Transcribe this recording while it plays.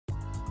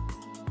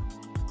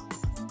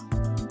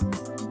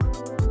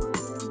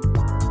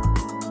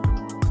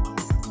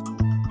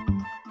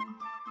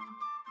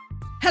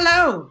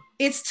Hello,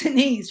 it's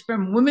Denise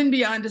from Women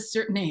Beyond a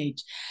Certain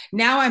Age.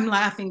 Now I'm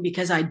laughing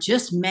because I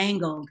just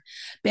mangled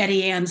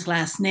Betty Ann's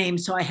last name,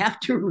 so I have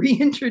to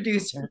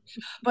reintroduce her.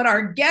 But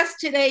our guest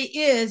today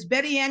is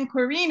Betty Ann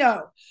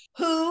Quirino,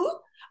 who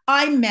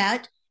I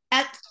met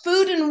at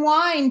Food and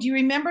Wine. Do you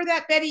remember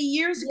that, Betty,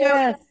 years ago at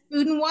Yes, the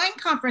Food and Wine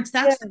Conference?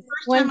 That's yes. the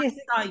first time 20, I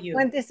saw you.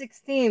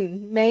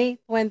 2016, May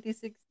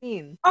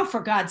 2016. Oh,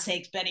 for God's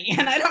sakes, Betty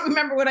Ann, I don't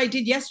remember what I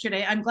did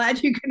yesterday. I'm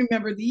glad you can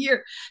remember the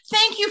year.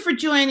 Thank you for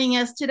joining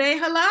us today.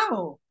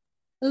 Hello.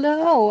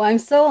 Hello, I'm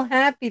so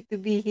happy to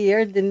be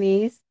here,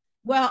 Denise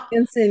Well,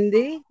 and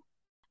Cindy.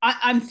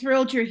 I'm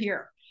thrilled you're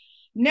here.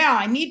 Now,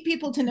 I need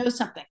people to know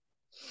something.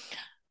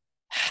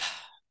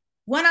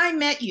 When I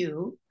met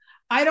you,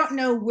 I don't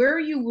know where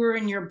you were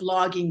in your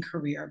blogging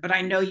career, but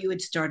I know you had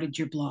started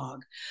your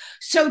blog.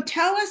 So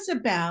tell us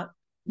about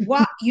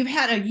what you've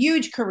had a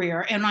huge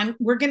career, and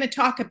we're going to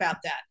talk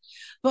about that.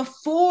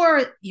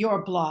 Before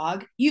your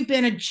blog, you've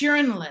been a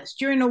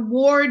journalist, you're an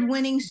award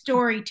winning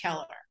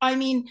storyteller. I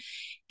mean,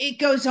 it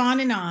goes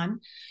on and on.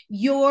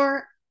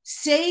 Your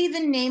say the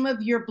name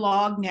of your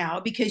blog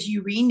now because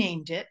you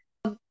renamed it.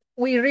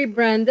 We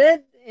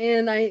rebranded,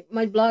 and I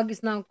my blog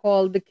is now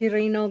called the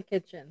Quirino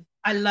Kitchen.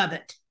 I love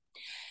it.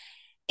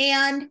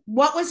 And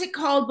what was it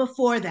called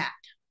before that?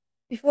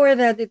 Before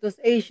that, it was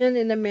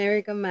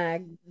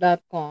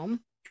AsianInAmericaMag.com,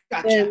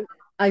 Gotcha. and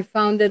I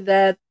founded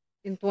that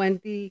in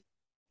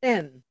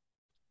 2010.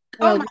 Oh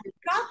Well, my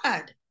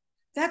God.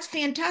 That's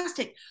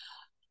fantastic.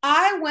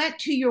 I went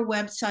to your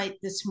website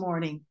this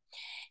morning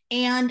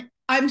and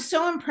I'm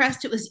so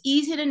impressed. It was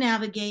easy to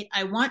navigate.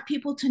 I want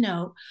people to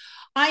know.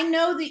 I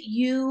know that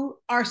you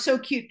are so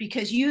cute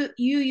because you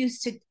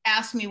used to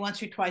ask me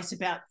once or twice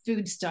about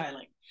food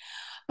styling.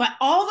 But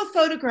all the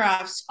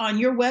photographs on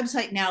your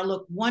website now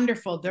look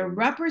wonderful. They're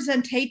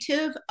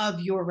representative of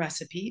your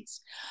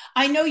recipes.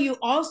 I know you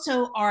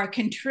also are a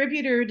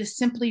contributor to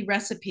Simply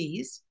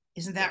Recipes.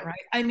 Isn't that yes,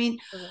 right? I mean,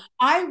 correct.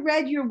 I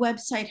read your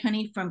website,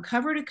 honey, from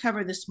cover to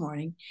cover this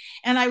morning,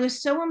 and I was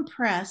so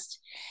impressed.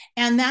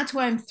 And that's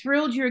why I'm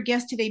thrilled you're a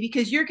guest today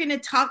because you're going to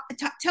tell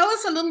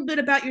us a little bit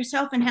about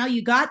yourself and how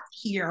you got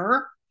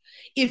here,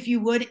 if you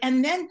would.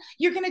 And then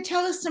you're going to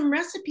tell us some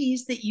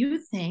recipes that you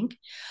think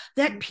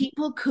that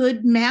people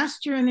could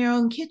master in their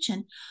own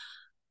kitchen.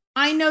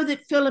 I know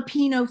that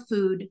Filipino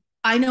food,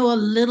 I know a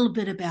little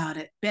bit about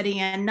it, Betty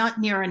Ann, not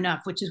near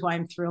enough, which is why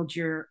I'm thrilled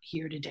you're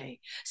here today.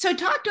 So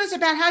talk to us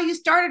about how you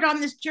started on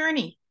this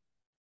journey.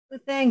 Well,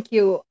 thank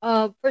you.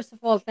 First of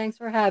all, thanks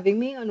for having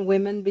me on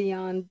Women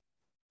Beyond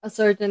a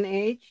Certain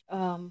Age.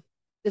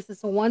 This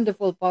is a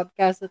wonderful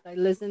podcast that I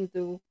listen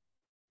to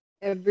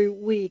every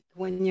week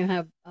when you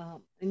have a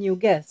new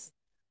guest.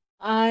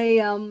 I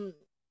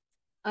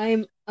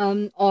I'm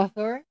an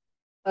author,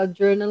 a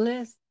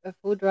journalist, a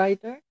food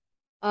writer.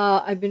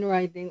 I've been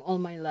writing all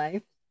my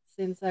life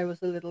since I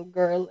was a little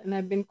girl, and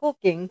I've been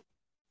cooking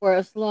for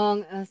as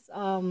long as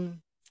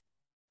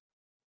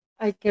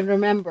I can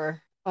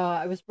remember.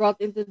 I was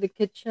brought into the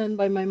kitchen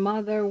by my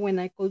mother when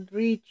I could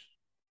reach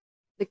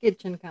the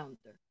kitchen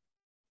counter.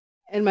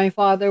 And my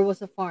father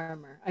was a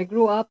farmer. I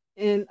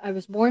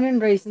was born and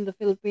raised in the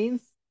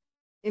Philippines,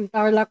 in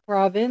Tarlac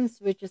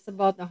province, which is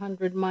about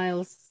 100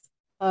 miles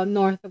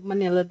north of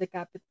Manila, the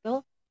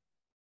capital.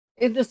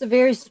 It was a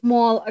very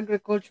small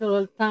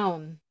agricultural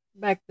town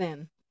back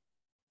then.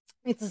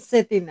 It's a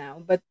city now,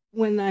 but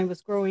when I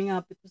was growing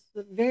up, it was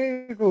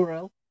very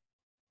rural.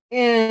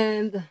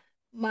 And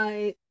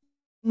my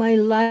my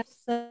life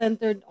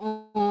centered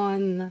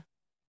on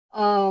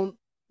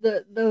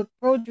the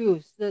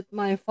produce that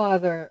my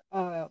father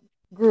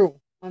grew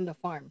on the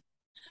farm,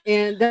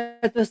 and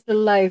that was the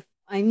life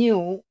I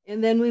knew.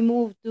 And then we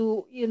moved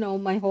to,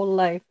 my whole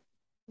life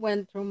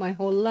went through my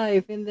whole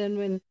life, and then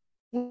when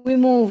we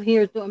moved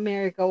here to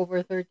America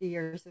over 30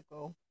 years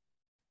ago,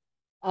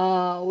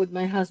 with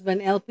my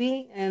husband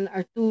LP and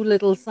our two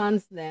little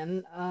sons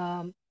then,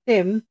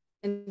 Tim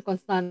and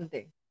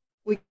Constante.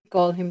 We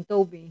call him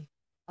Toby.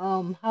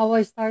 How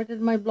I started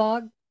my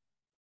blog?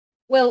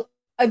 Well,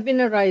 I've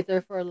been a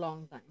writer for a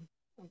long time.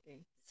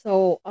 Okay.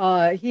 So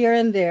here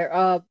and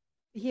there,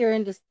 here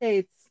in the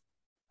States,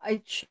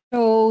 I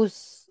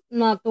chose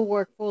not to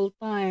work full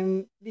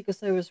time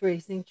because I was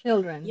raising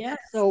children. Yes.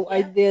 So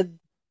I did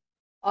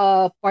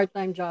part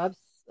time jobs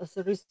as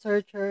a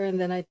researcher, and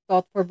then I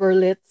taught for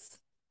Berlitz.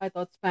 I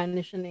taught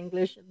Spanish and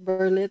English at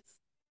Berlitz.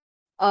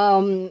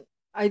 I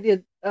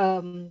did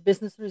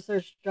business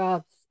research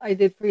jobs. I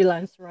did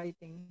freelance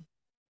writing.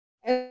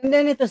 And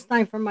then it was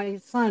time for my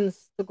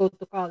sons to go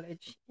to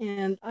college.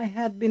 And I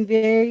had been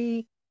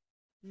very,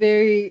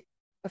 very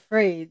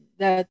afraid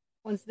that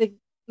once they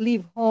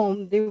leave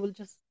home, they will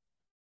just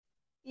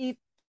eat,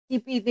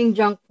 keep eating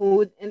junk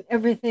food, and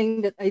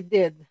everything that I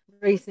did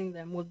raising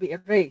them will be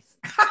erased.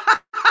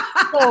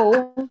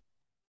 So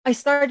I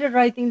started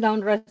writing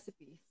down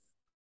recipes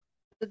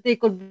that they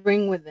could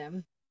bring with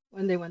them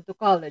when they went to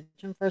college.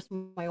 And first,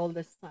 my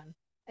oldest son.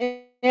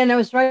 And I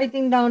was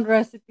writing down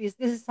recipes.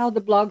 This is how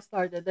the blog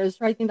started. I was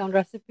writing down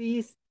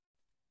recipes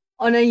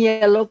on a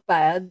yellow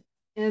pad,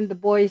 and the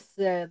boys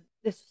said,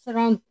 This was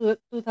around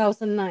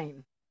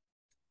 2009.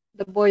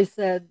 The boy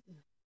said,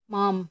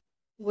 Mom,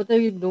 what are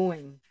you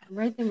doing? I'm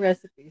writing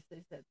recipes,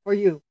 I said, for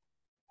you.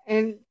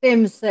 And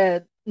Tim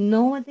said,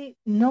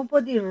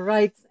 nobody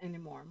writes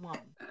anymore, Mom.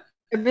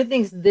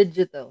 Everything's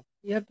digital.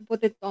 You have to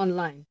put it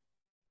online.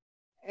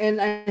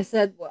 And I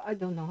said, well, I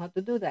don't know how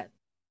to do that.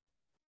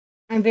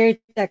 I'm very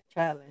tech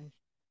challenged.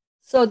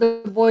 So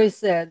the boy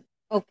said,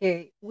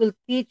 okay, we'll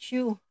teach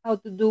you how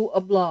to do a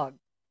blog.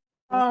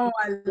 What Oh, is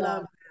I a love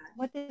blog?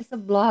 What is a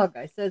blog?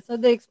 I said. So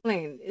they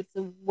explained it's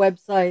a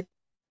website.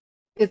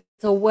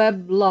 It's a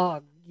web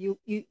blog. You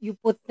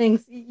put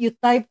things, you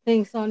type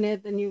things on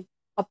it, and you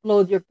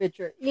upload your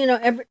picture.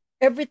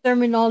 Every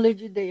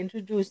terminology they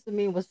introduced to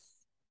me was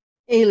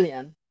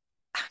alien.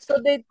 So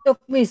they took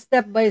me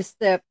step by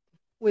step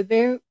with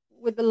a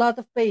lot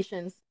of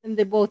patience, and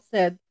they both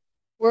said,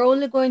 "We're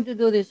only going to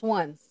do this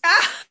once.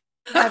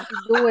 You that. have to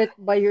do it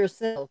by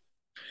yourself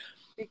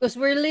because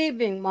we're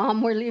leaving,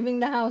 Mom. We're leaving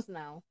the house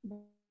now."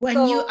 When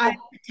you, I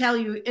So tell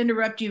you,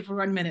 interrupt you for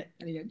 1 minute.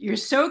 You're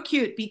so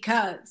cute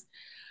because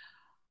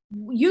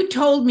you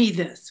told me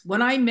this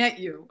when I met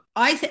you.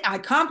 I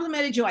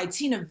complimented you. I'd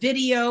seen a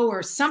video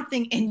or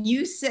something, and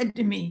you said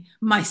to me,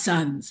 "My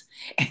sons,"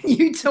 and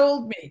you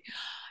told me,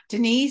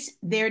 Denise,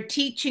 they're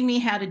teaching me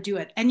how to do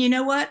it. And you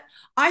know what?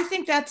 I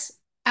think that's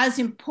as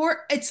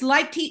important. It's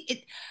like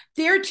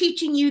they're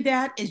teaching you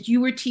that as you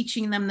were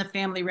teaching them the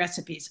family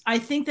recipes. I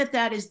think that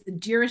that is the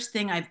dearest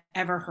thing I've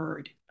ever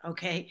heard.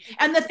 Okay.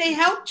 And that they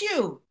helped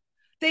you.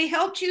 They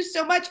helped you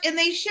so much, and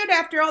they should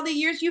after all the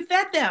years you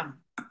fed them.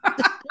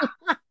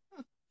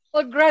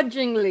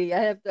 begrudgingly, I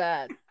have to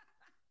add,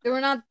 they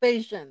were not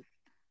patient.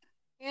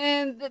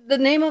 And the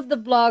name of the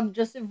blog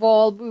just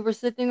evolved. We were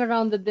sitting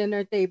around the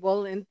dinner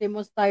table, and Tim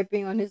was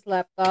typing on his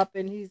laptop,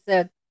 and he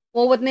said,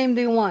 "Well, what name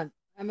do you want?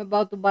 I'm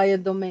about to buy a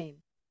domain."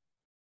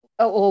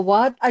 Oh,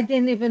 what? I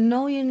didn't even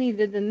know you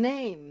needed a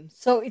name.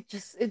 So it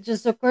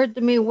just occurred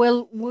to me.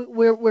 Well,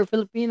 we're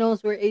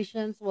Filipinos, we're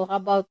Asians. Well, how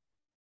about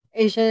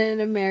Asian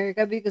in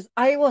America? Because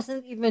I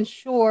wasn't even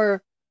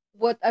sure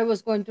what I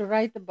was going to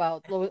write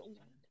about.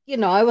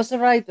 I was a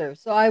writer,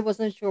 so I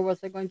wasn't sure was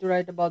I going to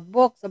write about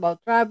books,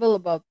 about travel,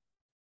 about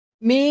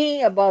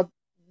me, about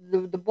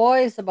the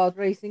boys, about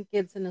raising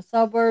kids in the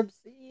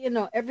suburbs.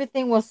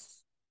 Everything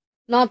was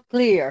not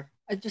clear.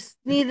 I just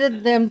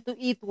needed them to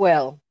eat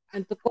well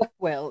and to cook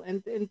well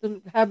and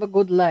to have a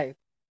good life.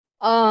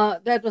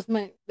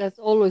 That's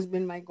always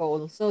been my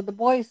goal. So the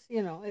boys,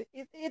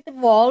 it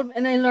evolved,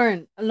 and I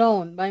learned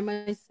alone by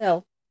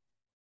myself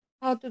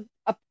how to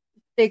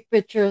take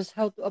pictures,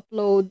 how to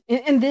upload.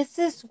 And this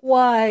is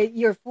why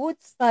your food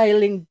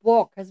styling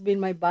book has been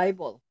my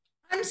Bible.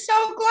 I'm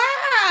so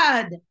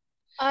glad.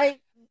 I,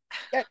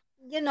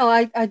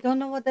 I don't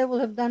know what I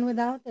would have done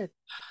without it.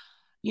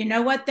 You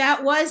know what?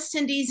 That was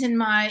Cindy's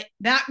and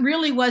that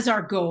really was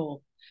our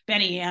goal,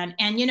 Betty Ann.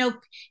 And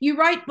you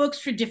write books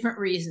for different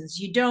reasons.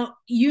 You don't,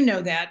 you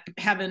know that,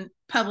 having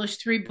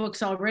published 3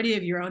 books already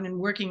of your own and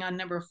working on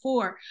number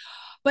 4.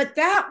 But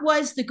that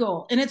was the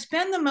goal. And it's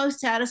been the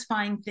most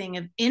satisfying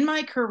thing in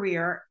my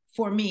career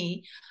for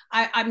me.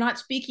 I'm not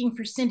speaking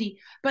for Cindy,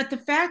 but the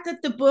fact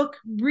that the book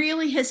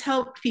really has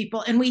helped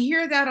people, and we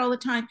hear that all the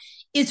time,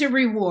 is a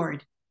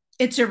reward.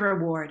 It's a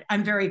reward.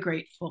 I'm very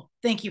grateful.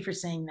 Thank you for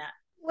saying that.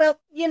 Well,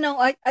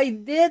 I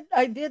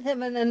did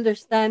have an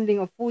understanding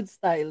of food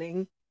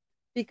styling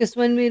because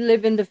when we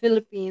live in the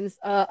Philippines,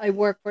 I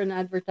work for an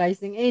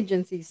advertising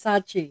agency,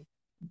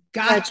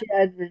 Gotcha. Sachi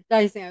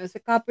Advertising. I was a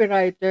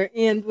copywriter,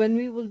 and when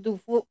we will do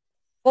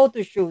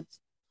photo shoots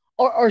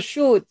or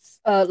shoots,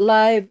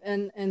 live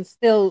and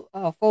still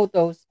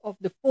photos of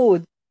the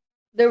food,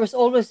 there was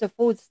always a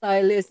food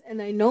stylist,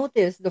 and I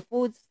noticed the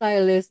food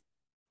stylist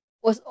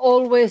was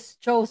always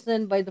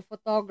chosen by the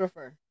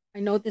photographer.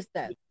 I noticed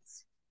that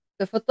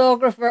the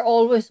photographer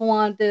always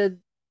wanted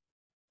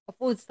a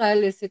food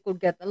stylist he could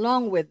get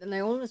along with, and I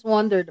always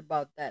wondered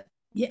about that.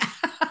 Yeah.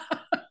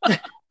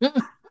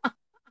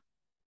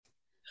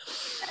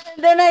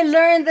 And then I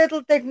learned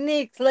little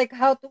techniques like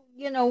how to,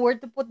 where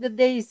to put the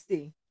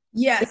daisy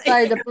Yes.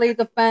 beside a plate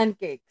of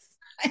pancakes,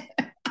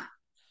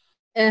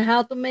 and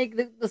how to make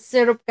the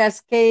syrup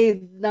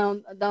cascade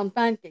down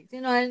pancakes.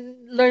 I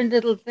learned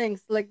little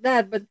things like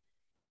that. But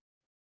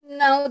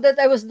now that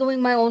I was doing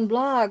my own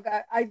blog,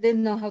 I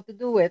didn't know how to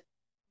do it.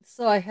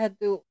 So I had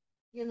to,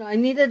 I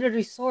needed a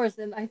resource,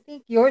 and I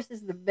think yours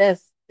is the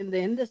best in the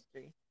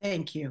industry.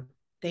 Thank you.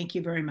 Thank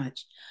you very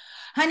much.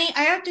 Honey,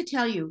 I have to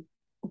tell you,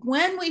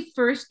 when we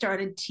first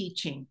started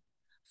teaching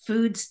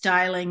food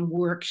styling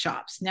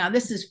workshops, now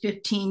this is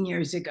 15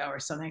 years ago or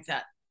something like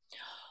that,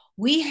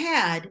 we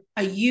had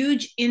a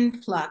huge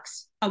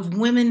influx of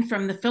women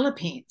from the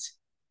Philippines.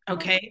 Oh,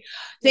 Okay.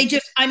 They that's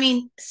just, I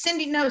mean,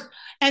 Cindy knows,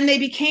 and they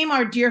became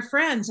our dear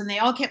friends, and they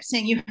all kept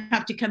saying, "You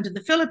have to come to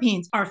the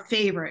Philippines." Our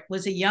favorite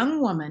was a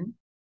young woman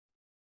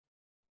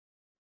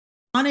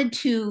wanted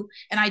to,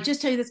 and I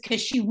just tell you this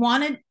because she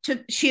wanted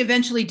to, she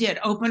eventually did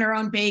open her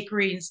own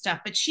bakery and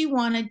stuff, but she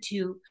wanted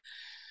to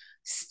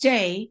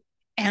stay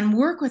and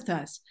work with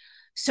us.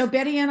 So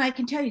Betty and I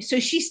can tell you. So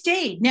she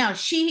stayed. Now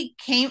she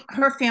came.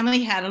 Her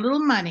family had a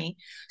little money.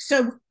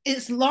 So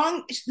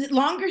the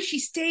longer she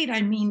stayed,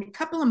 I mean, a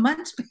couple of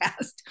months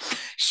passed.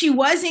 She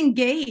was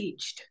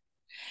engaged,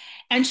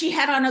 and she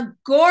had on a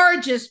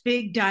gorgeous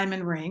big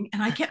diamond ring.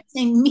 And I kept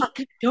saying,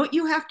 Mika, don't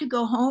you have to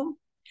go home?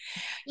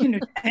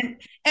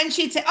 And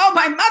she'd say, oh,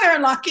 my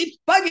mother-in-law keeps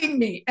bugging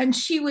me. And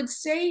she would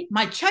say,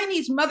 my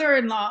Chinese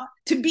mother-in-law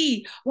to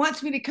be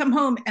wants me to come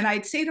home. And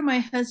I'd say to my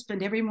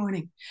husband every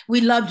morning,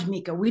 we loved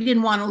Mika, we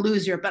didn't want to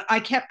lose her, but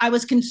I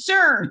was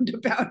concerned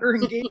about her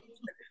engagement.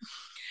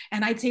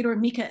 And I'd say to her,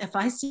 Mika, if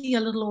I see a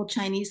little old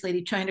Chinese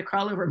lady trying to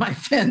crawl over my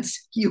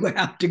fence, you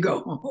have to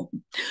go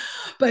home.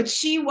 But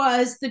she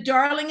was the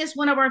darlingest,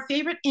 one of our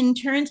favorite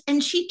interns,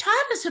 and she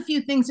taught us a few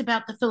things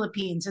about the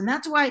Philippines. And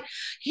that's why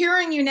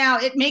hearing you now,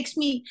 it makes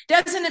me,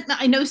 doesn't it?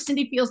 I know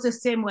Cindy feels the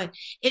same way.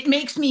 It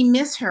makes me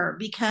miss her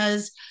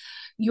because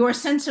your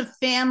sense of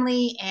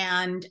family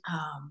and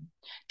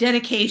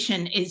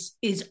dedication is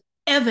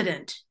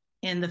evident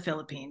in the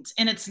Philippines.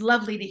 And it's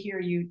lovely to hear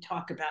you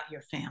talk about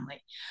your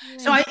family.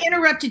 So I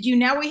interrupted you.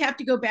 Now we have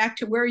to go back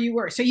to where you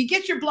were. So you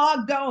get your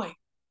blog going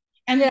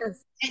and,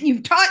 Yes. and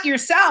you've taught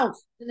yourself.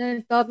 And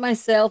I taught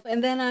myself,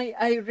 and then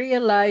I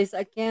realized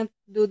I can't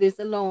do this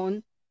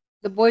alone.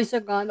 The boys are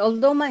gone.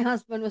 Although my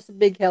husband was a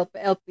big help,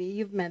 LP,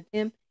 you've met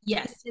him. He's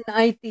Yes. in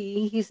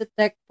IT. He's a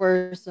tech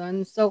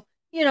person. So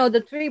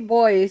the three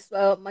boys.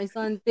 My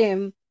son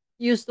Tim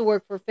used to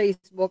work for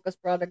Facebook as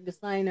product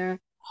designer.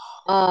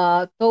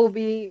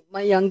 Toby,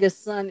 my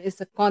youngest son,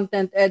 is a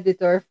content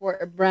editor for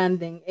a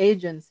branding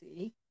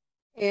agency,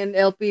 and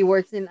LP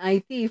works in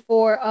IT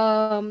for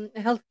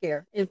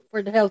healthcare,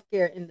 for the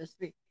healthcare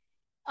industry.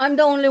 I'm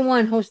the only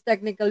one who's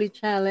technically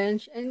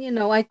challenged, and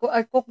I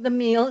cook the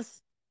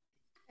meals,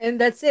 and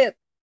that's it.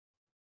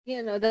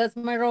 That's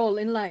my role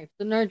in life,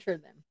 to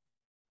nurture them.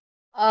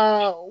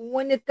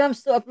 When it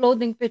comes to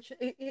uploading pictures,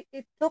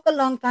 it took a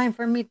long time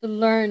for me to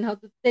learn how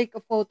to take a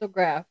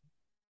photograph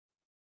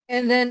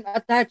and then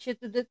attach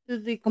it to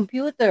the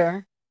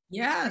computer. I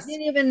Yes.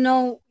 didn't even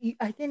know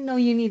I didn't know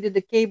you needed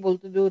the cable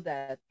to do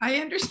that. I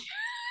understand.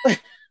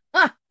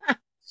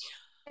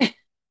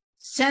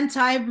 Since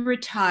I've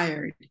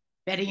retired,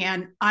 Betty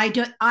Ann,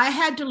 I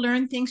had to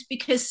learn things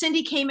because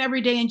Cindy came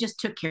every day and just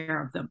took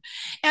care of them.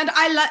 And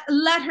I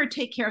let her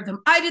take care of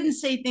them. I didn't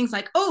say things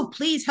like, oh,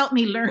 please help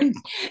me learn,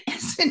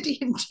 Cindy,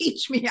 and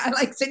teach me.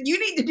 I said, you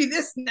need to do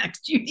this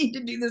next. You need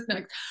to do this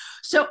next.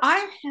 So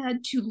I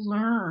had to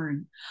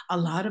learn a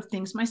lot of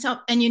things myself.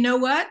 And you know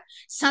what?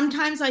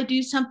 Sometimes I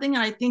do something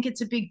and I think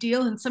it's a big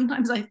deal. And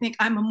sometimes I think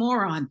I'm a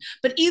moron.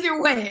 But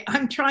either way,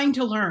 I'm trying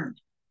to learn.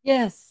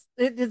 Yes,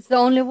 it's the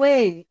only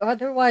way.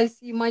 Otherwise,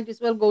 you might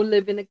as well go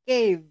live in a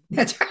cave.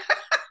 That's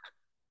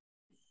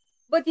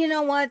But you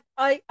know what?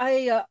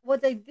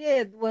 What I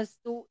did was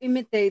to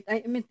imitate. I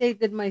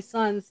imitated my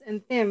sons,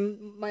 and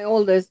Tim, my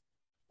oldest,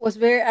 was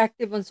very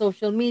active on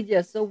social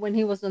media. So when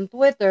he was on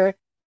Twitter,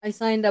 I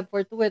signed up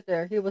for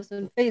Twitter. He was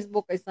on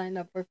Facebook, I signed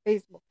up for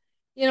Facebook.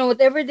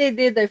 Whatever they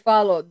did, I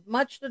followed,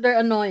 much to their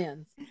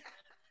annoyance.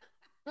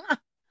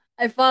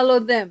 I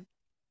followed them.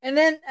 And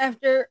then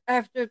after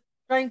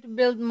trying to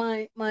build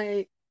my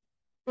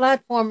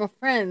platform of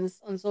friends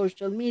on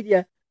social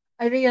media,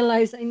 I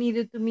realized I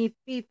needed to meet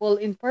people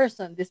in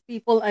person. These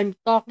people I'm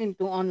talking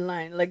to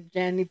online, like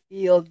Jenny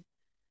Field,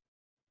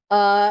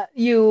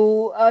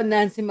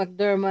 Nancy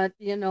McDermott,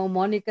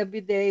 Monica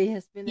Bidet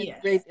has been a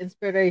great yes.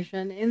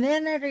 inspiration. And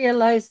then I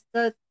realized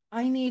that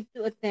I need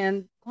to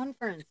attend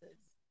conferences.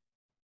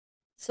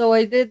 So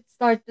I did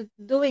start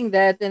doing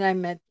that, and I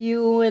met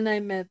you, and I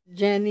met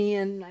Jenny,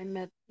 and I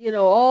met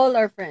all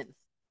our friends.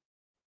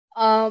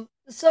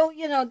 So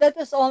that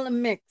was all a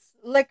mix,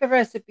 like a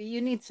recipe.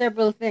 You need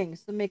several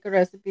things to make a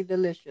recipe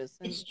delicious,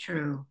 It's and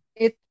true.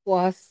 it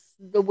was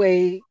the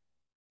way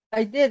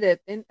I did it.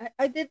 And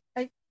I did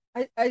I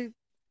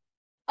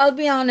I'll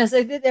be honest,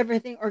 I did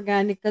everything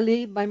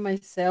organically by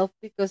myself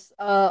because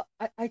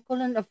I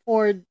couldn't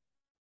afford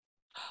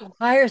to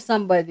hire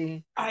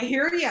somebody I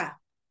hear you.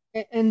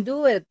 and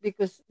do it,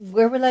 because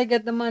where will I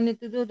get the money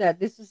to do that?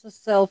 This is a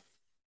self,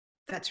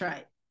 That's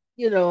right.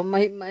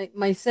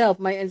 my self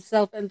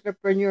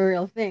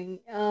entrepreneurial thing.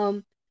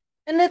 And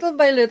little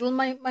by little,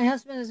 my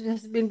husband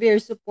has been very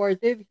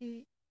supportive.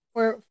 He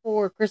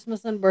For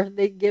Christmas and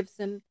birthday gifts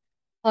and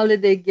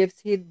holiday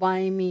gifts, he'd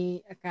buy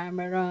me a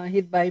camera,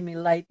 he'd buy me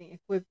lighting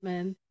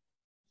equipment.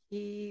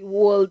 He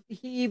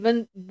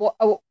even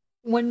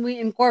when we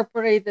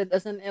incorporated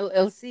as an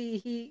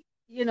LLC,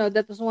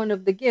 that was one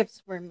of the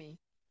gifts for me.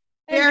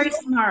 And Very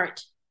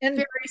smart. and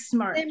Very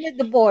smart. same with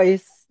the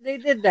boys. They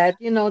did that.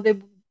 They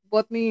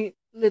bought me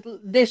little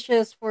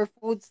dishes for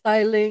food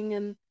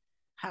styling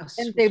How and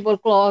sweet.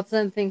 tablecloths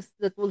and things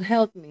that would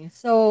help me.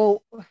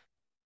 So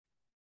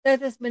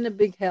that has been a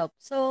big help.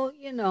 So,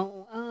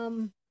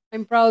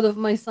 I'm proud of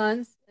my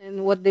sons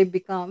and what they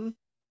become.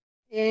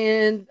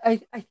 And I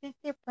think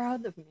they're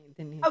proud of me,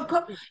 Denise. Of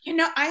course,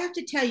 I have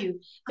to tell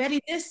you, Betty,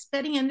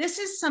 and this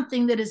is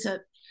something that is a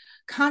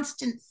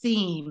constant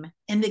theme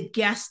in the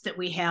guests that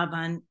we have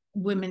on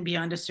Women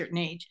Beyond a Certain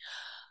Age.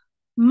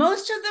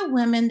 most of the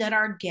women that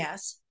are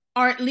guests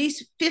are at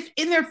least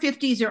in their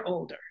 50s or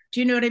older. Do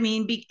you know what I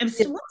mean? Yeah.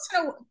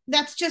 So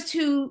that's just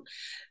who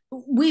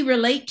we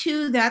relate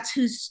to. That's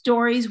whose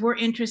stories we're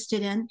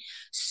interested in.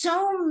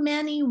 So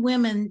many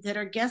women that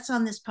are guests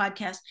on this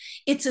podcast,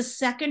 it's a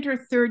second or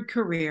third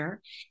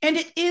career, and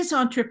it is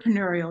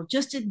entrepreneurial,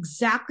 just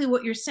exactly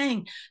what you're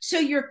saying. So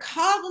you're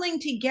cobbling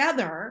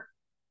together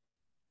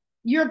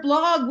your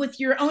blog with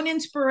your own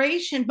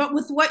inspiration, but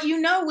with what you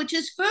know, which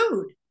is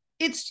food.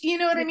 It's, you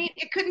know what I mean?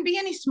 It couldn't be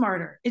any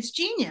smarter. It's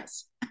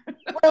genius.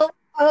 Well,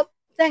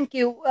 thank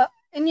you.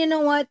 And you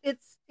know what?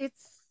 It's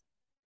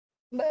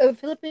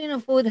Filipino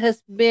food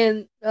has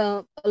been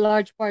a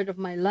large part of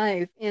my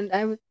life, and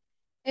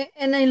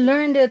and I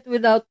learned it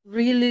without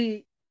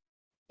really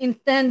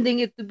intending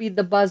it to be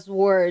the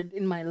buzzword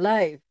in my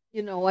life.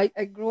 You know,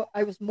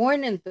 I was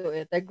born into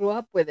it. I grew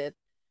up with it.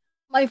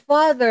 My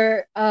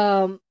father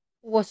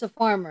was a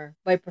farmer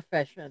by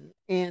profession,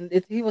 and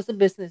he was a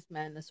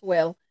businessman as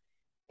well.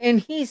 And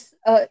his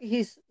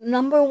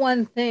number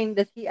one thing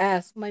that he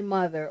asked my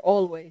mother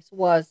always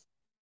was,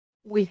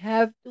 you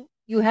have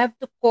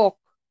to cook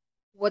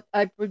what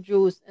I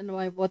produced and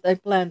what I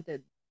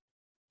planted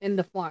in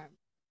the farm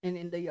and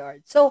in the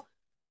yard. So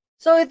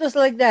it was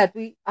like that.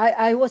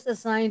 I was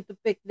assigned to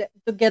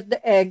get the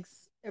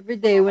eggs every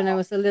day when I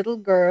was a little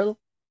girl.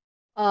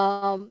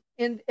 And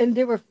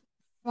they were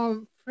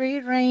from free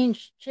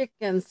range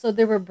chickens, so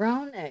they were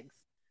brown eggs.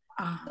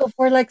 Ah. So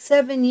for like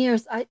 7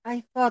 years,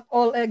 I thought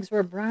all eggs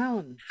were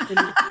brown.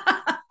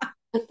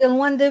 Until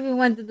one day we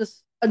went to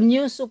a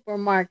new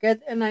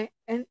supermarket, and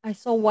I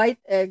saw white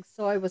eggs,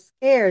 so I was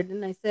scared,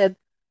 and I said,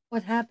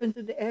 "What happened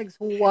to the eggs?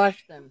 Who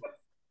washed them?"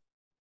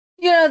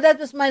 You know, that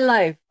was my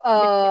life.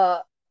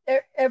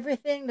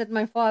 Everything that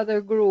my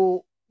father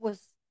grew was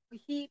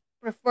he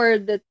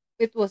preferred that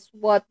it was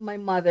what my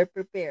mother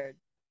prepared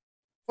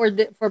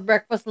for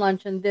breakfast,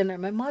 lunch, and dinner.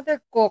 My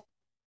mother cooked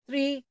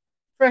 3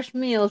 fresh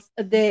meals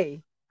a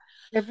day,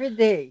 every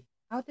day.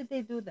 How did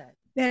they do that?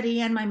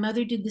 Betty and my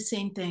mother did the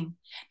same thing.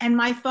 And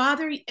my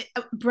father,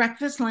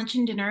 breakfast, lunch,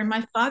 and dinner. And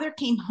my father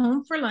came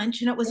home for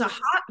lunch, and it was a Yes,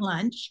 hot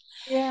lunch.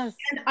 yes.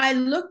 And I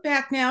look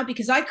back now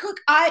because I cook.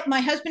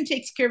 My husband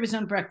takes care of his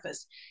own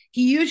breakfast.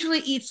 He usually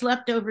eats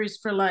leftovers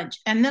for lunch,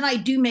 and then I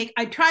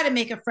try to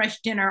make a fresh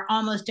dinner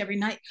almost every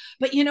night.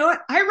 But you know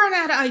what? I run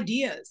out of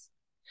ideas.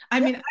 I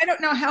Yeah, mean, I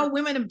don't know how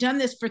women have done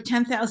this for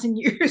 10,000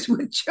 years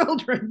with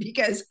children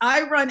because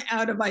I run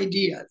out of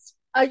ideas.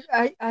 I,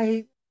 I,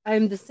 I,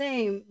 I'm the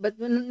same. But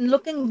when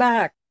looking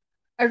back,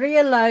 I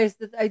realized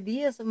that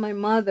ideas of my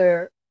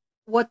mother,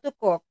 what to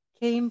cook,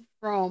 came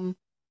from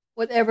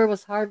whatever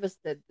was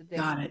harvested the day.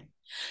 Got it.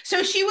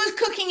 So she was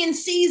cooking in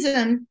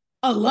season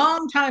a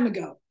long time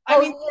ago. I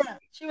mean, Oh yeah,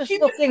 she was she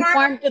was cooking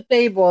farm to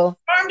table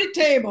farm to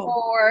table.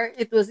 before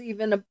it was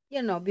even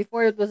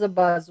before it was a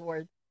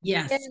buzzword.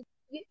 Yes.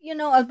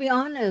 And I'll be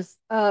honest.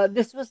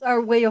 This was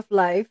our way of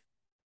life.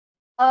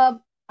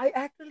 I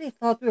actually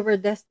thought we were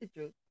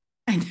destitute.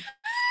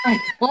 I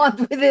thought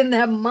we didn't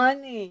have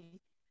money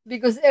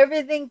because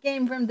everything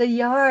came from the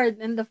yard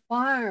and the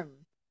farm,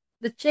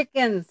 the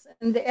chickens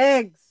and the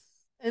eggs,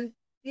 and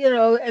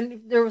and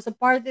if there was a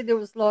party, they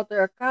would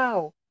slaughter a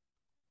cow,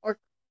 or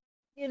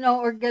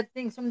or get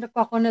things from the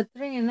coconut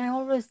tree. And I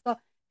always thought,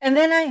 and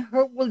then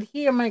would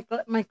hear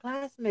my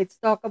classmates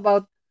talk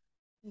about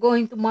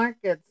going to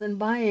markets and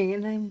buying,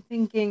 and I'm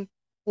thinking,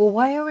 well,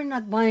 why are we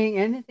not buying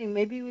anything?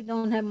 Maybe we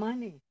don't have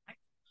money.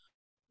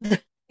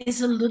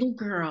 As a little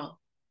girl,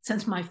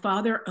 since my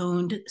father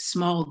owned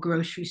small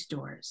grocery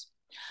stores,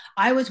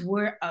 I was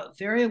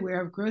very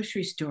aware of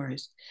grocery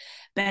stores,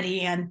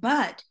 Betty Ann.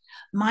 But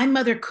my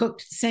mother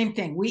cooked the same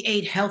thing. We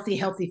ate healthy,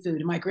 healthy food.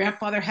 And my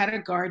grandfather had a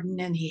garden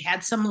and he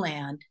had some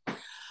land.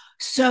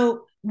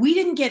 So we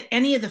didn't get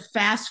any of the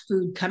fast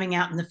food coming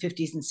out in the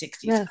 50s and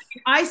 60s. Yes,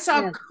 I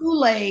saw yes,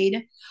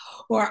 Kool-Aid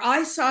or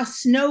I saw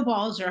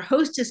snowballs or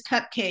hostess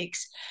cupcakes.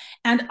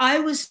 And I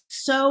was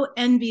so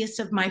envious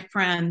of my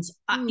friends.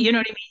 mm, You know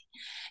what I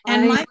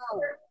mean? And I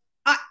know.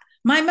 I,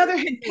 my I mother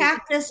had see.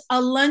 packed us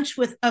a lunch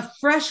with a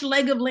fresh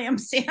leg of lamb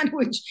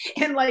sandwich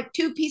and like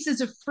 2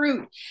 pieces of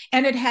fruit,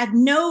 and it had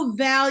no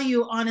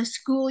value on a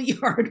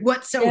schoolyard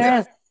whatsoever.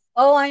 Yes.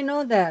 Oh, I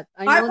know that.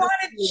 I I know that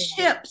wanted feeling.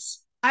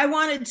 chips. I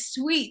wanted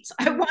sweets.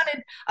 I Mm.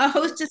 wanted a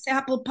hostess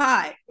apple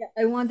pie. Yeah,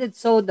 I wanted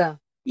soda.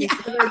 Yeah.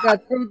 Instead, I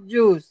got fruit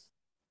juice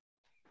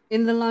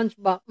in the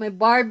lunchbox, my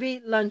Barbie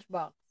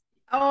lunchbox.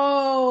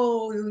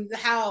 Oh,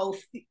 how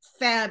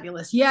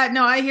fabulous. Yeah,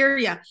 no, I hear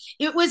you.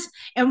 It was,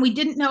 and we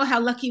didn't know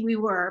how lucky we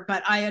were,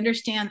 but I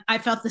understand. I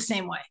felt the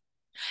same way.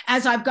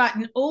 As I've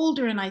gotten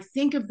older and I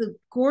think of the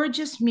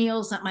gorgeous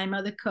meals that my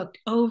mother cooked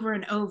over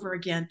and over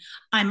again,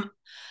 I'm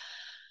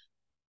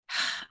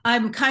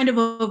I'm kind of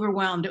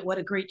overwhelmed at what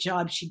a great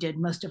job she did.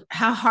 Most of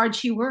how hard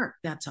she worked.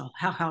 That's all.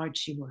 How hard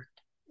she worked.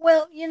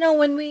 Well,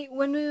 when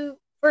we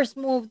first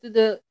moved to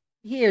the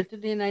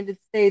United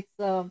States,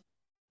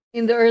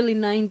 in the early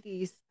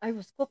 90s, I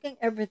was cooking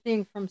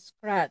everything from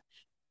scratch,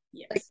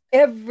 like Yes.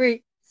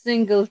 every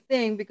single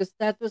thing, because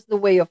that was the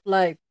way of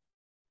life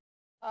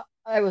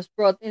I was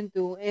brought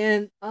into.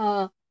 And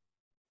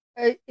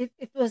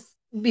it was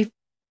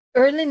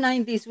early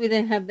 90s. We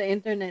didn't have the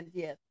internet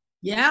yet.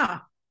 Yeah,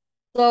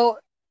 So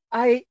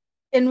I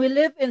and we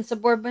live in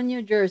suburban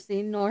New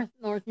Jersey, North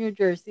New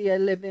Jersey. I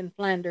live in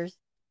Flanders,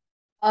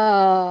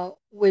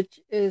 which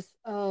is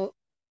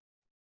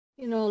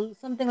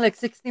something like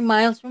 60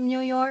 miles from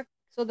New York.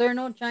 So there are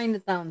no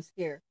Chinatowns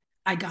here.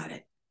 I got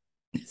it.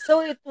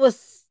 So it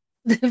was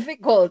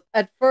difficult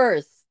at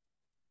first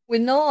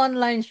with no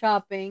online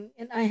shopping,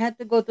 and I had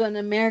to go to an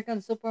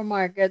American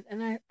supermarket,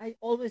 and I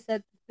always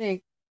had to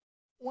think,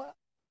 well,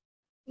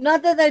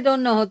 not that I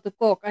don't know how to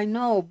cook, I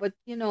know, but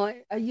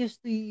I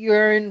used to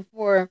yearn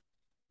for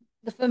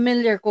the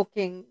familiar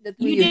cooking that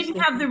we You used didn't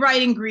to have have. the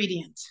right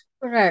ingredients.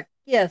 Correct,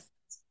 yes.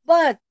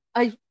 But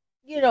I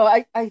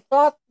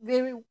thought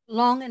very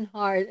long and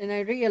hard, and I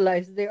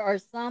realized there are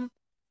some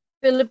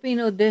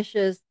Filipino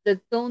dishes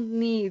that don't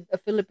need a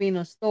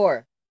Filipino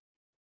store,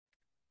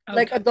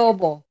 like Okay.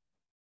 adobo.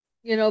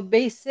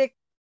 Basic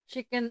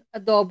chicken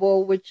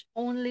adobo, which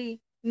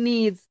only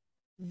needs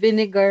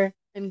vinegar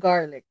and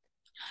garlic.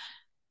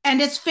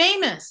 And it's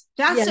famous.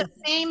 That's a Yes,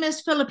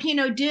 famous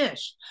Filipino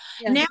dish.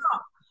 yes.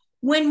 Now,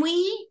 when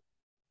we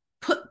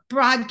put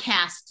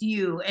broadcast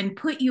you and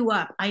put you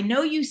up, I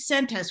know you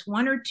sent us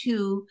one or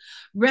two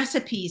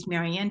recipes,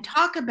 Marianne.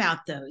 Talk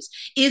about those.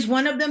 Is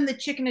one of them the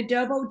chicken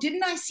adobo?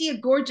 Didn't I see a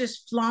gorgeous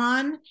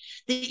flan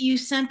that you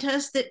sent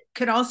us that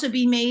could also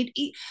be made?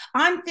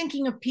 I'm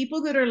thinking of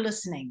people that are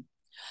listening.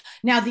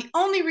 Now, the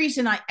only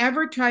reason I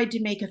ever tried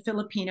to make a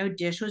Filipino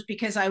dish was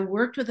because I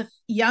worked with a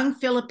young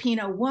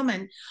Filipino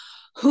woman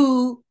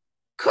who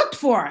cooked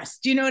for us.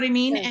 Do you know what I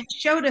mean? Yes. And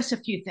showed us a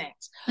few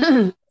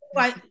things.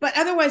 But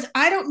otherwise,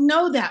 I don't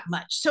know that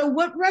much. So,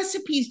 what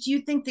recipes do you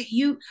think that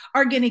you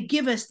are going to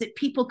give us that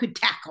people could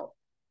tackle?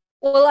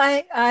 Well,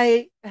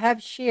 I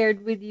have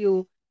shared with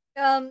you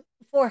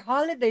for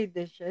holiday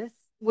dishes,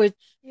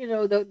 which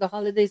the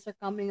holidays are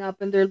coming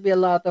up, and there'll be a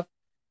lot of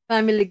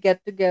family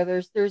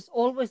get-togethers. There's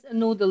always a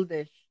noodle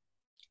dish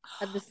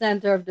at the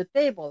center of the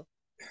table.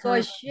 So I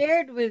Her,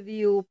 shared with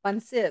you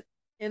pancit,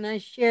 and I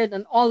shared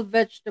an all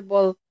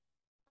vegetable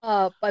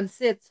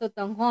pancit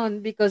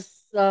sotanghon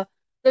because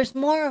there's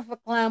more of a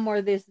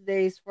clamor these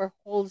days for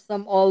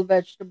wholesome all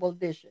vegetable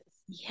dishes.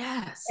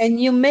 yes, And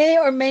you may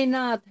or may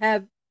not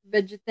have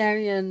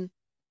vegetarian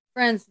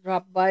friends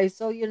drop by.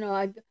 So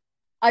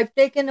I've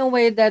taken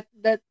away that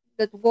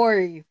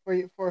worry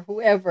for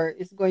whoever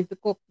is going to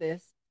cook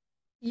this.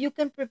 You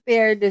can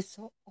prepare this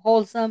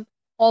wholesome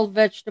all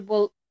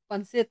vegetable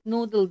pancit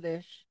noodle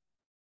dish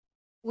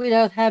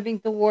without having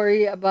to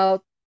worry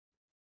about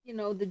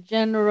the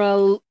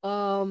general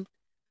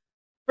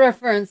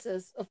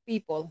preferences of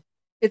people.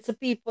 It's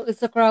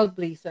a crowd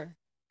pleaser.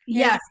 And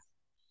yes.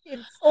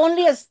 it's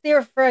only a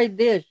stir fried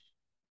dish.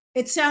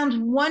 It sounds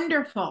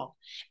wonderful.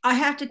 I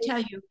have to tell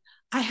you,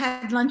 I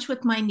had lunch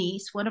with my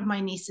niece, one of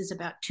my nieces,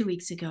 about 2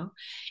 weeks ago.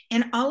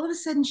 And all of a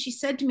sudden she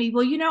said to me,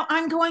 well,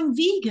 I'm going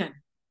vegan.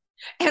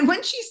 And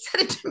when she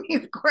said it to me,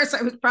 of course,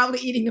 I was probably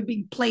eating a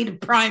big plate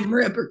of prime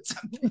rib or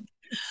something.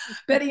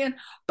 Betty, and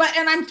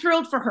I'm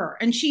thrilled for her.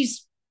 And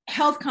she's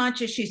health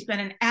conscious. She's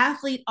been an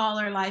athlete all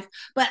her life.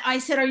 But I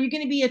said, are you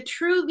going to be a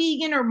true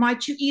vegan or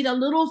might you eat a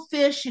little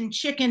fish and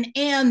chicken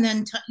and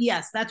then,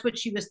 yes, that's what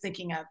she was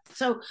thinking of.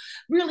 So,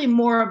 really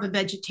more of a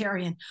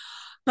vegetarian.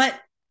 But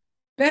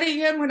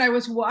Betty Ann, when I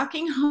was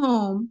walking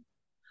home,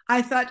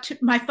 I thought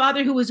my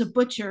father, who was a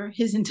butcher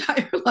his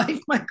entire life,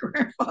 my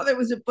grandfather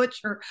was a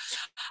butcher.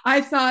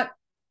 I thought,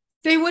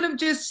 they would have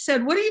just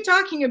said, what are you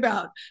talking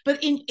about? But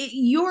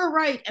you're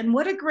right. And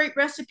what a great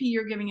recipe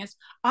you're giving us.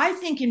 I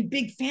think in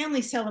big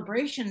family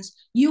celebrations,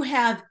 you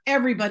have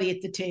everybody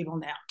at the table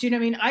now. Do you know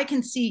what I mean? I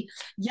can see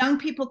young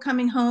people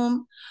coming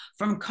home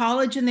from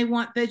college and they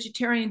want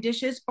vegetarian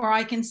dishes, or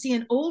I can see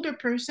an older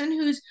person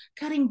who's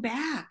cutting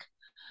back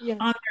Yes.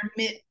 on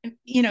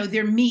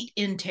their meat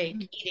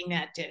intake eating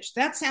that dish.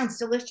 That sounds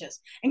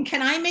delicious. And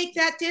can I make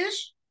that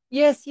dish?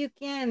 Yes, you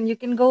can. You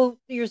can go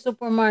to your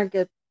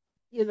supermarket,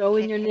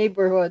 in your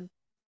neighborhood.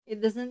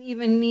 It doesn't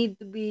even need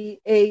to be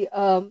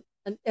an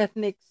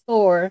ethnic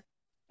store,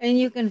 and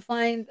you can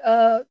find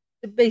the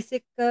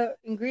basic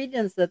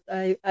ingredients that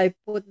I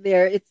put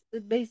there. It's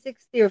the basic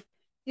stir.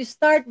 You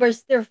start by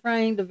stir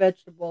frying the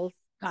vegetables,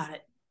 Got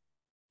it.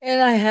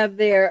 and I have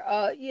there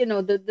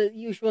the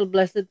usual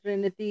blessed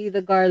trinity,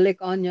 the garlic,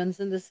 onions,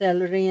 and the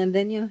celery, and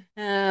then you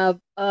have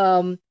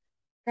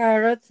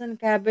carrots and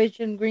cabbage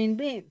and green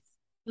beans.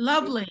 Okay.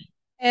 Lovely.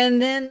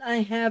 And then I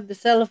have the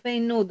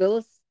cellophane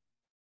noodles,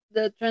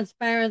 the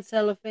transparent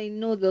cellophane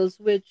noodles,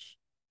 which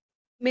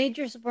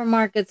major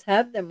supermarkets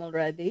have them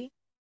already.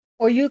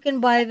 Or you can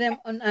buy them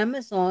on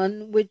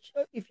Amazon, which,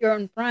 if you're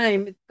on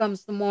Prime, it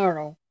comes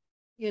tomorrow.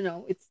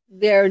 It's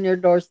there on your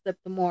doorstep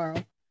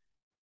tomorrow.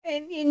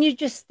 And you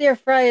just stir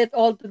fry it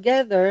all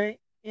together.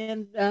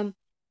 And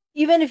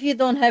even if you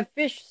don't have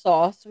fish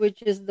sauce,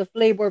 which is the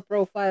flavor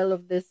profile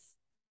of this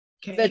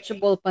Okay.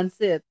 vegetable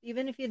pancit.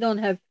 Even if you don't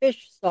have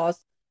fish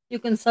sauce, you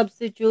can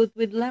substitute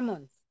with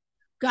lemons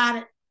Got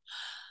it.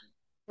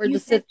 for You the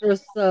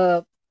citrus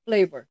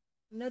flavor.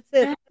 And that's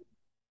it.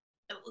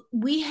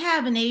 we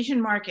have an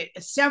Asian market,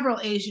 several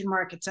Asian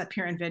markets up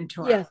here in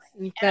Ventura. Yes,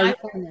 in And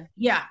California.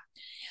 yeah,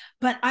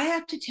 but I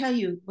have to tell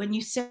you, when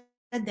you said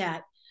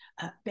that,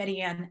 Betty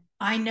Ann,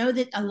 I know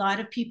that a lot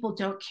of people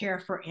don't care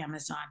for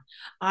Amazon.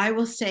 I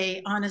will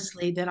say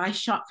honestly that I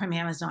shop from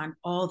Amazon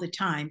all the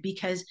time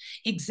because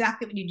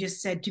exactly what you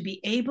just said, to be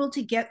able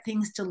to get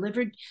things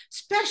delivered,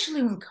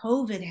 especially when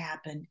COVID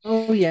happened,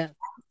 Oh, yes.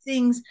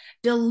 things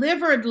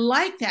delivered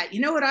like that.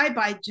 You know what I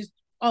buy just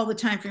all the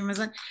time from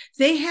Amazon?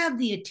 They have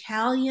the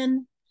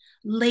Italian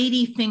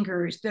lady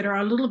fingers that are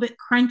a little bit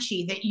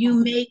crunchy that you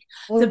make,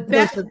 the Oh,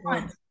 best those are good.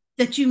 ones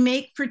that you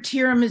make for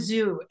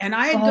tiramisu. And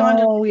I had gone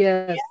to, Oh,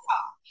 yes.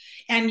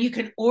 and you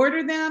can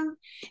order them,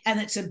 and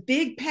it's a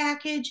big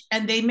package,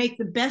 and they make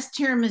the best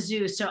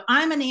tiramisu. So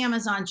I'm an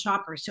Amazon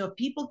shopper. So if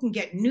people can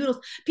get noodles,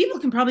 people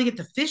can probably get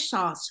the fish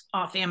sauce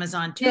off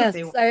Amazon too if Yes,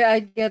 they want. I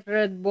get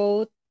red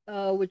boat,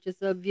 which is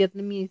a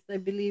Vietnamese, I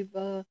believe,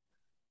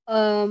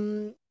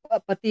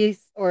 patis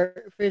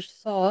or fish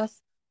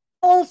sauce.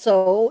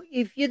 Also,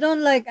 if you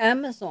don't like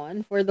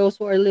Amazon, for those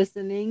who are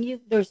listening,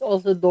 there's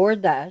also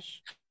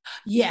DoorDash,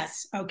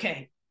 Yes.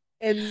 Okay.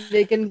 and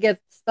they can get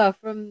stuff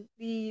from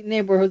the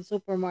neighborhood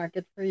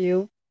supermarket for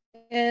you.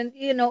 And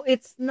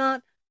it's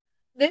not.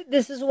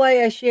 This is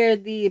why I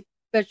shared the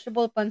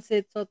vegetable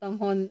pancit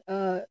sotanghon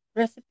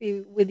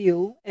recipe with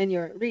you and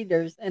your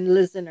readers and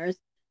listeners.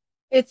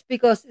 It's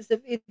because it's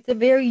a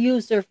very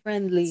user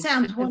friendly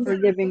Sounds and wonderful.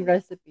 forgiving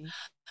recipe.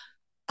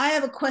 I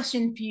have a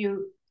question for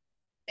you,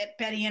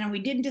 Betty Ann, and we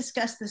didn't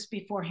discuss this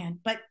beforehand,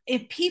 but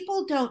if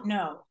people don't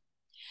know,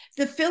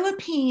 the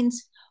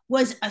Philippines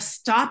was a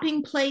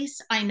stopping place.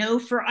 I know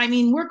I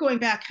mean, we're going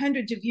back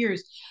hundreds of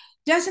years.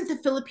 Doesn't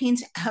the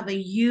Philippines have a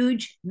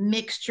huge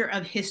mixture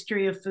of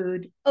history of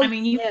food? I Oh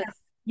mean, yes,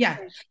 yeah,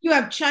 yes. you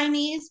have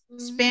Chinese,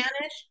 Mm-hmm.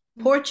 Spanish,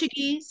 Mm-hmm.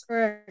 Portuguese.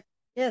 Correct.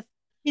 Yes,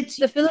 It's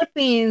the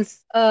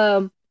Philippines.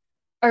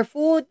 Our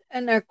food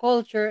and our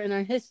culture and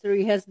our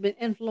history has been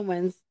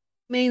influenced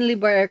mainly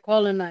by our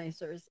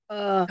colonizers.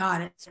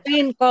 got it,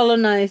 Spain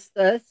colonized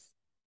us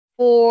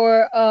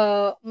for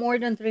more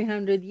than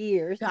 300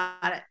 years,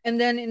 got it, and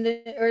then in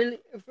the early,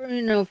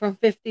 from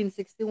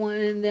 1561,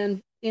 and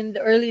then in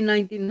the early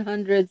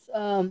 1900s,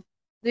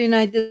 the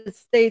United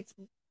States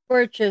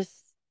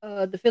purchased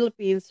the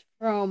Philippines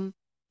from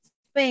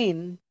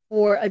Spain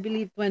for, I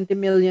believe, 20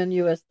 million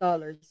US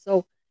dollars.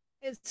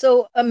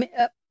 So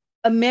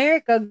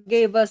America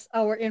gave us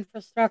our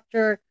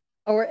infrastructure,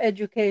 our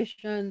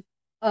education,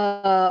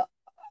 uh,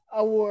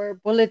 our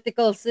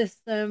political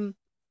system.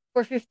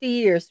 For 50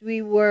 years,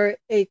 we were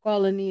a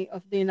colony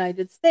of the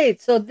United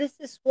States. So this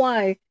is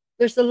why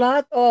there's a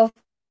lot of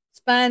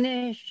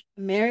Spanish,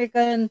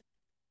 American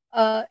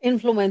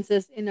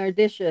influences in our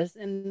dishes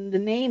and the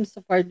names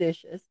of our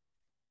dishes.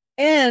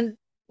 And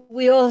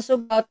we also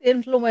got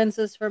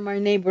influences from our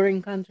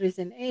neighboring countries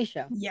in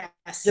Asia: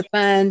 yes,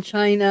 Japan,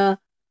 China,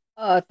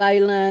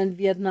 Thailand,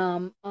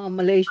 Vietnam,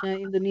 Malaysia,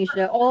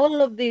 Indonesia.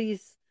 All of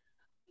these,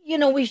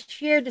 we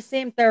share the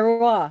same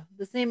terroir,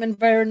 the same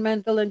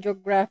environmental and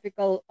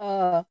geographical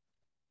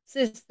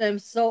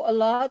systems. So a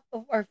lot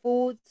of our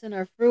foods and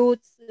our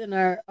fruits and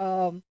our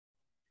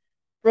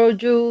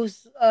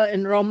produce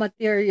and raw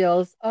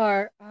materials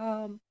are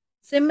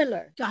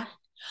similar. got it.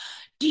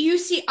 Do you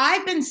see?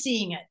 I've been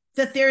seeing it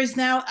that there is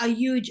now a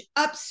huge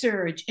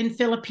upsurge in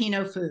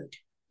Filipino food.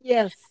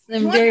 Yes, It's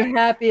I'm wonderful. very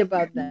happy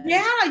about that.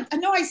 Yeah, I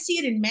know. I see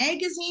it in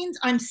magazines.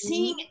 I'm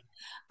seeing Mhm.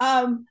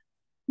 it.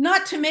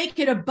 Not to make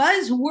it a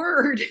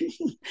buzzword,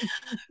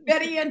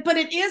 Betty Ann, but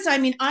it is. I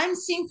mean, I'm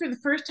seeing for the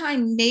first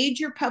time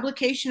major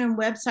publication and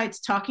websites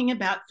talking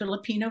about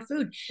Filipino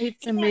food.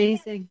 It's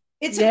amazing.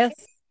 It's Yes.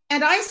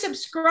 and I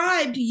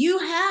subscribed. You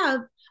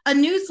have a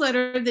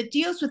newsletter that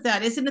deals with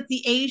that, isn't it?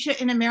 The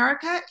Asia in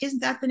America, isn't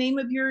that the name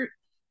of your?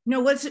 No,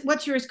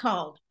 what's yours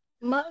called?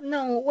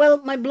 No,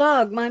 well, my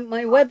blog, my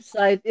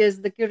website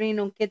is the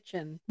Quirino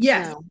Kitchen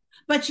Yes, now.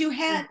 but you Mm.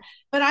 had.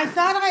 But I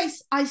thought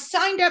I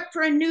signed up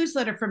for a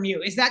newsletter from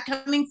you. Is that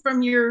coming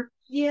from your?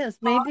 Yes,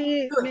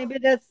 maybe Good. maybe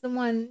that's the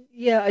one.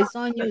 Yeah, I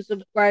saw a new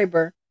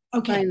subscriber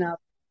Okay, sign up.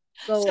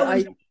 So so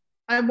I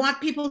I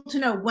want people to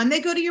know when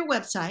they go to your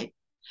website,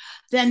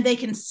 then they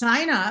can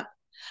sign up.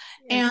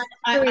 yes, And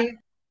it's free.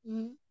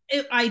 Mhm.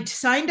 I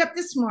signed up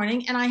this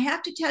morning, and I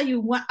have to tell you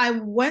what I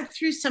went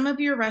through some of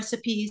your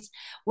recipes.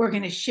 We're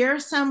going to share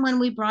some when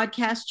we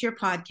broadcast your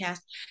podcast.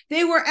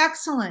 They were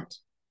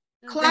excellent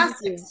Thank you.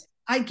 classics.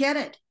 I get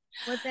it.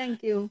 Well,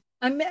 thank you.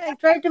 I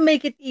try to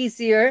make it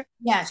easier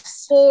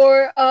Yes,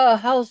 for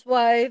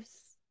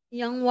housewives,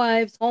 young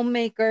wives,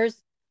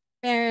 homemakers,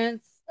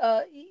 parents,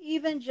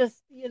 even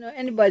just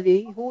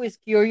anybody who is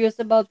curious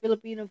about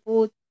Filipino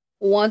food,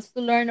 who wants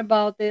to learn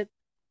about it,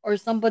 or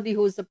somebody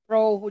who's a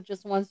pro who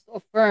just wants to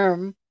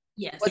affirm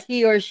what yes,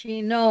 he or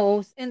she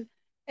knows.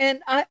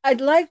 And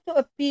I'd like to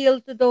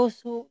appeal to those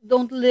who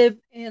don't live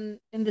in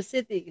the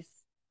cities,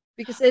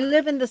 because I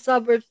live in the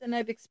suburbs and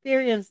I've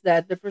experienced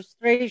that, the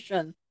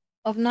frustration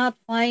of not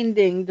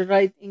finding the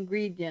right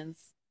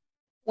ingredients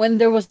when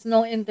there was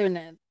no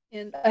internet,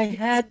 and I yes.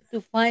 had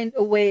to find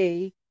a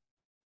way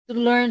to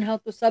learn how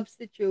to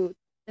substitute.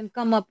 and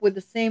come up with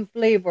the same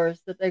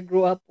flavors that I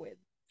grew up with.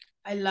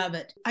 I love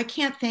it. I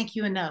can't thank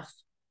you enough.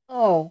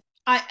 Oh,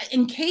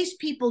 In case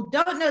people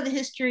don't know the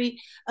history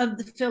of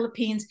the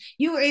Philippines,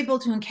 you were able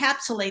to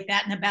encapsulate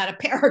that in about a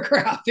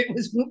paragraph.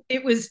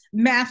 It was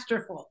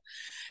masterful.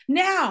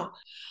 Now,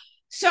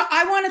 so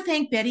I want to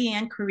thank Betty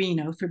Ann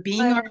Quirino for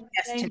being our guest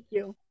thank today.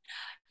 you.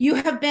 You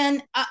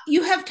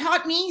have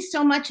taught me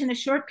so much in a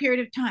short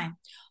period of time.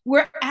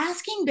 We're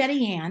asking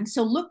Betty Ann,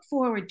 so look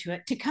forward to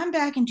it, to come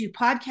back and do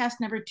podcast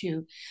number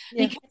 2,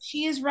 Yes. because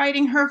she is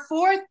writing her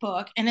 4th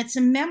book, and it's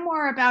a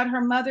memoir about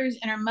her mother's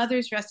and her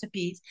mother's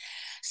recipes.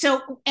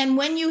 So, and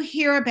when you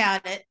hear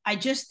about it, I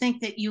just think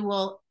that you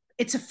will.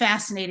 It's a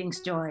fascinating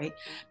story.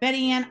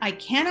 Betty Ann, I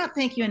cannot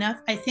thank you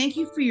enough. I thank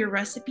you for your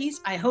recipes.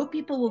 I hope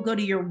people will go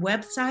to your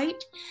website,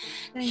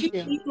 Thank you.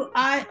 Quirino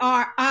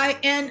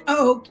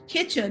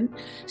Kitchen,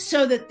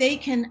 so that they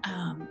can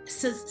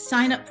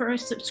sign up for a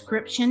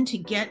subscription to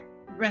get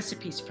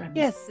recipes from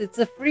you. Yes, it's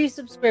a free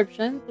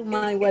subscription to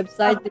my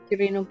website, the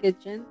Quirino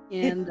Kitchen,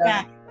 and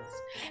I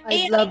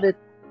love it.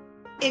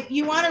 If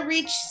you want to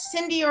reach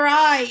Cindy or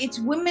I, it's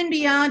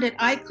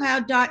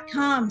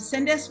womenbeyond@icloud.com.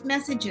 Send us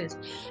messages.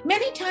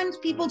 Many times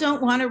people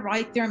don't want to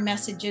write their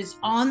messages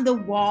on the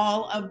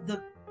wall of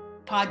the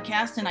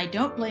podcast, and I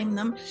don't blame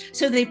them.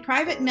 So they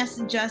private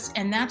message us,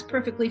 and that's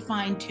perfectly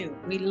fine too.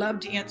 We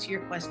love to answer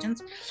your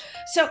questions.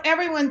 So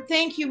everyone,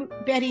 thank you,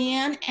 Betty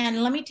Ann.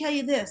 And let me tell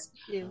you this.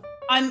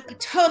 I'm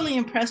totally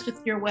impressed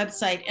with your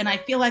website, and I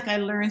feel like I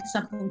learned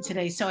something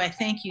today. So I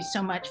thank you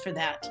so much for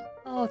that.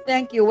 Oh,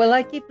 thank you. Well,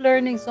 I keep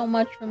learning so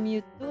much from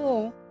you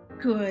too.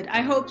 Good.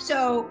 I hope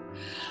so.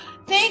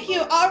 Thank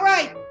you. All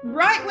right.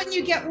 Right when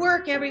you get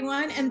work,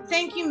 everyone. And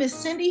thank you, Miss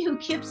Cindy, who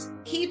keeps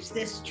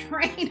this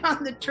train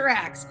on the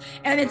tracks.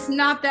 And it's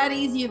not that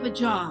easy of a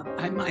job,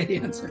 I might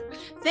answer.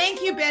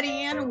 Thank you, Betty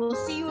Ann, and we'll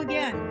see you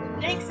again.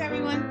 Thanks,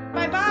 everyone.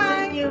 Bye-bye.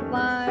 Thank you.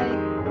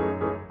 Bye.